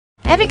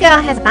Every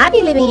girl has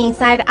Barbie living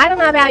inside. I don't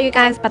know about you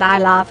guys, but I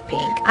love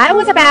pink. I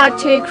was about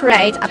to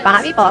create a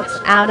Barbie box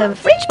out of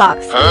fridge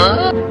box.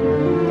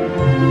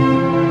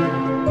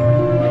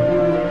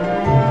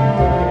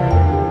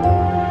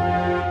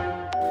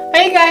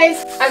 Hey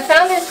guys, I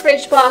found this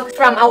fridge box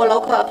from our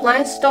local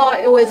appliance store.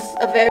 It was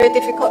a very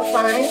difficult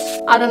find.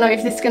 I don't know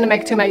if this is going to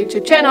make it to my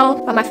YouTube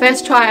channel, but my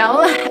first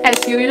trial,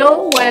 as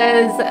usual,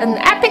 was an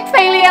epic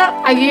failure.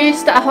 I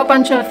used a whole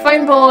bunch of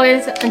foam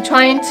boards and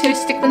trying to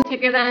stick them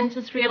together and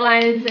just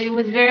realized it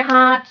was very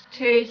hard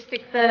to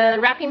stick the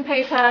wrapping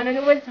paper and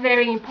it was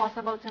very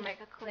impossible to make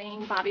a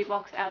clean Barbie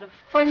box out of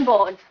foam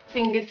boards.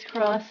 Fingers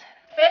crossed.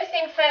 First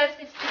thing first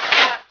is to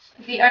start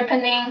the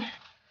opening.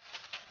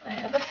 I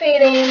have a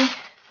feeling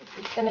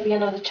it's going to be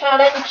another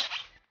challenge.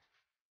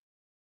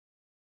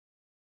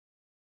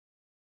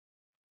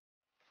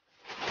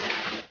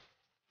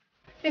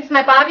 Since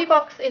my Barbie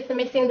box is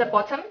missing the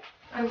bottom,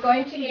 I'm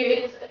going to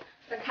use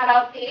the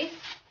cutout piece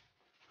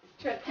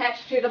to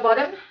attach to the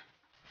bottom.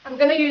 I'm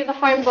going to use a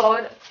foam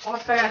board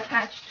also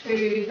attached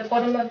to the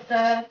bottom of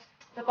the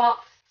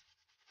box.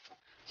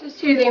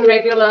 Just using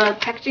regular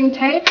packaging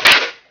tape.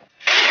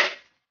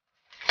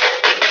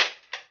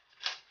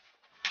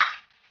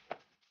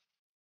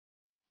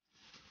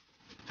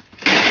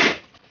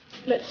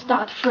 Let's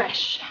start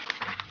fresh.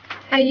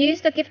 I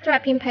used a gift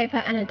wrapping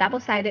paper and a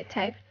double-sided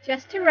tape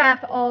just to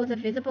wrap all the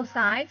visible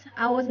sides.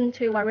 I wasn't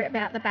too worried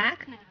about the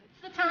back. Now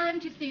it's the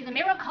time to see the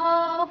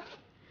miracle.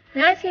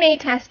 Now it's me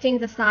testing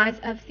the size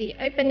of the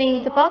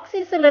opening. The box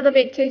is a little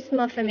bit too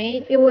small for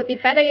me. It would be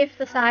better if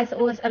the size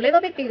was a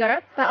little bit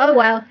bigger, but oh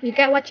well, you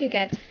get what you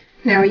get.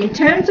 Now in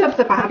terms of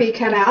the Barbie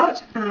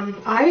cutout,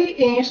 I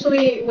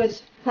initially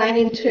was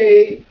planning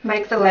to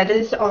make the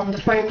letters on the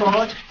foam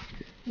board.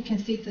 You can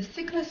see the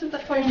thickness of the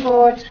foam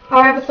board.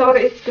 However, I thought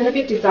it's going to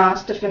be a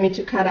disaster for me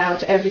to cut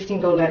out every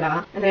single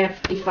letter. And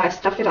if I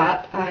stuff it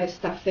up, I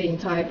stuff the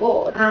entire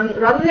board.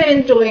 Rather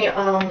than doing it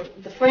on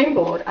the foam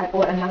board, I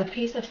bought another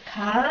piece of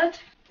card.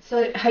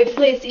 So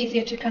hopefully it's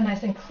easier to cut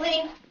nice and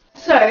clean.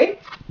 So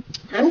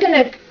I'm going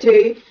to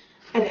do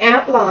an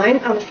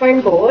outline on the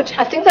foam board.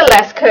 I think the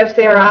less curves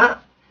there are,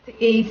 the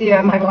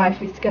easier my life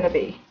is going to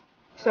be.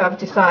 So I've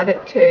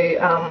decided to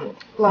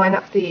line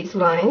up these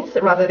lines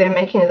rather than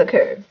making the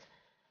curves.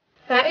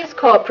 That is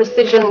called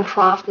precision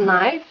craft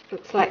knife.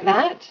 Looks like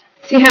that.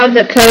 See how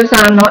the curves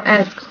are not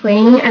as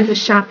clean as the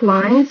sharp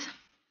lines?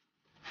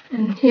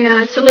 And here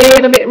it's a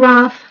little bit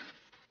rough.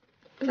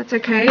 But that's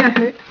okay, I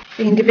hope.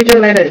 The individual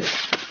letters.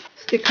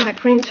 Stick my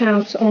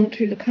printouts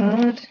onto the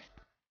card.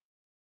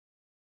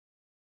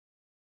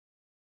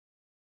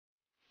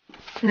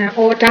 Now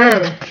all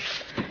done.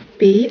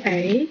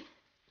 B-A-R-B-I-E.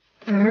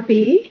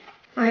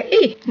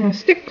 Now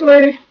stick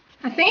glue.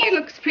 I think it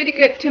looks pretty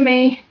good to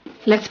me.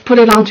 Let's put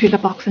it onto the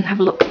box and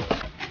have a look.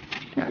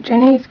 Now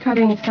Jenny is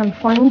cutting some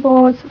foam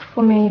boards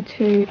for me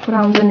to put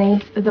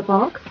underneath the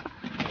box.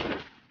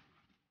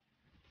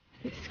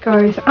 This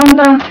goes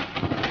under.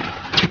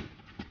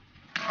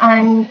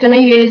 I'm going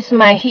to use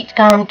my heat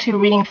gun to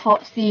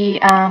reinforce the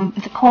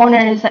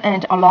corners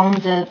and along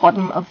the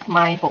bottom of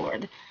my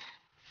board.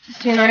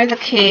 Just, you know, the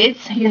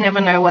kids, you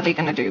never know what they're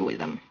going to do with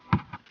them.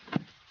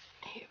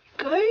 Here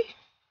we go.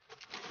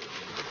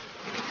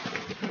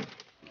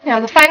 Now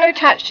the final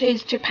touch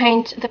is to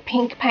paint the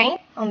pink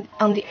paint on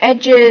the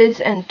edges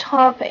and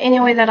top.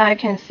 Anywhere that I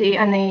can see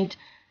I need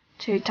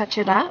to touch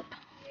it up.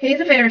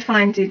 Here's a very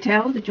fine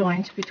detail, the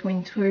joint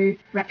between two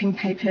wrapping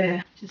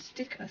paper to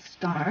stick a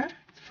star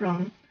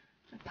from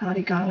a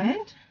party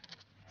garland.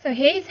 So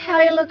here's how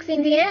it looks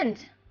in the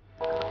end.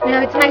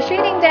 Now it's my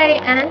shooting day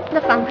and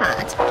the fun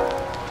part.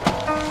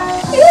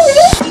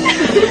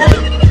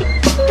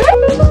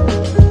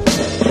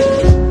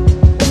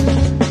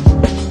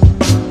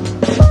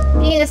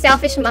 Being a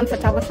selfish mum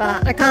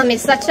photographer, I can't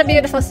miss such a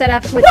beautiful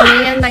setup with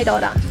me and my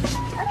daughter.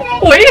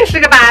 我也是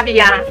个芭比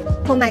呀。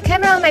 Put my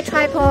camera on my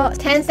tripod,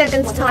 10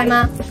 seconds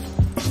timer,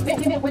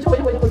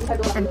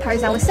 and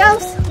pose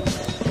ourselves.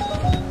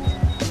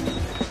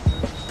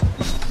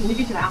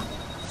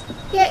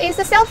 Here is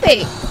a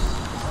selfie.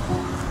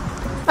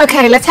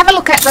 Okay, let's have a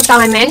look at the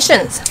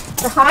dimensions.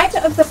 The height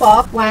of the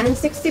box,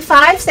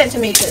 165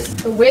 centimeters.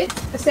 The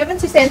width,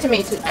 70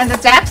 centimeters. And the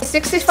depth,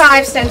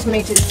 65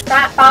 centimeters.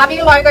 That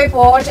Barbie logo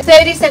board,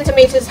 30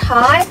 centimeters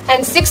high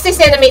and 60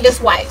 centimeters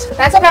wide.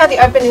 That's about the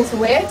opening's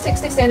width,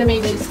 60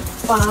 centimeters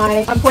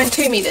by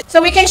 1.2 meters.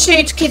 So we can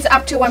shoot kids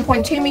up to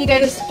 1.2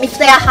 meters. If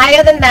they are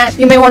higher than that,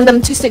 you may want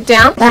them to sit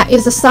down. That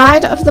is the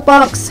side of the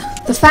box.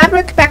 The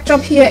fabric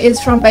backdrop here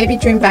is from Baby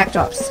Dream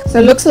Backdrops. So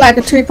it looks like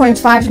a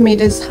 2.5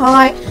 meters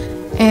high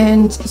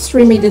and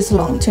 3 meters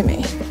long to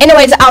me.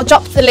 Anyways, I'll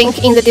drop the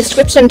link in the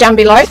description down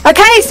below.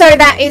 Okay, so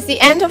that is the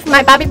end of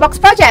my Barbie box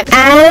project.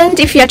 And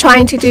if you're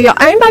trying to do your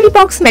own Barbie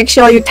box, make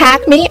sure you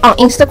tag me on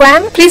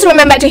Instagram. Please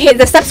remember to hit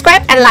the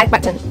subscribe and like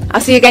button.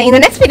 I'll see you again in the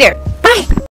next video. Bye!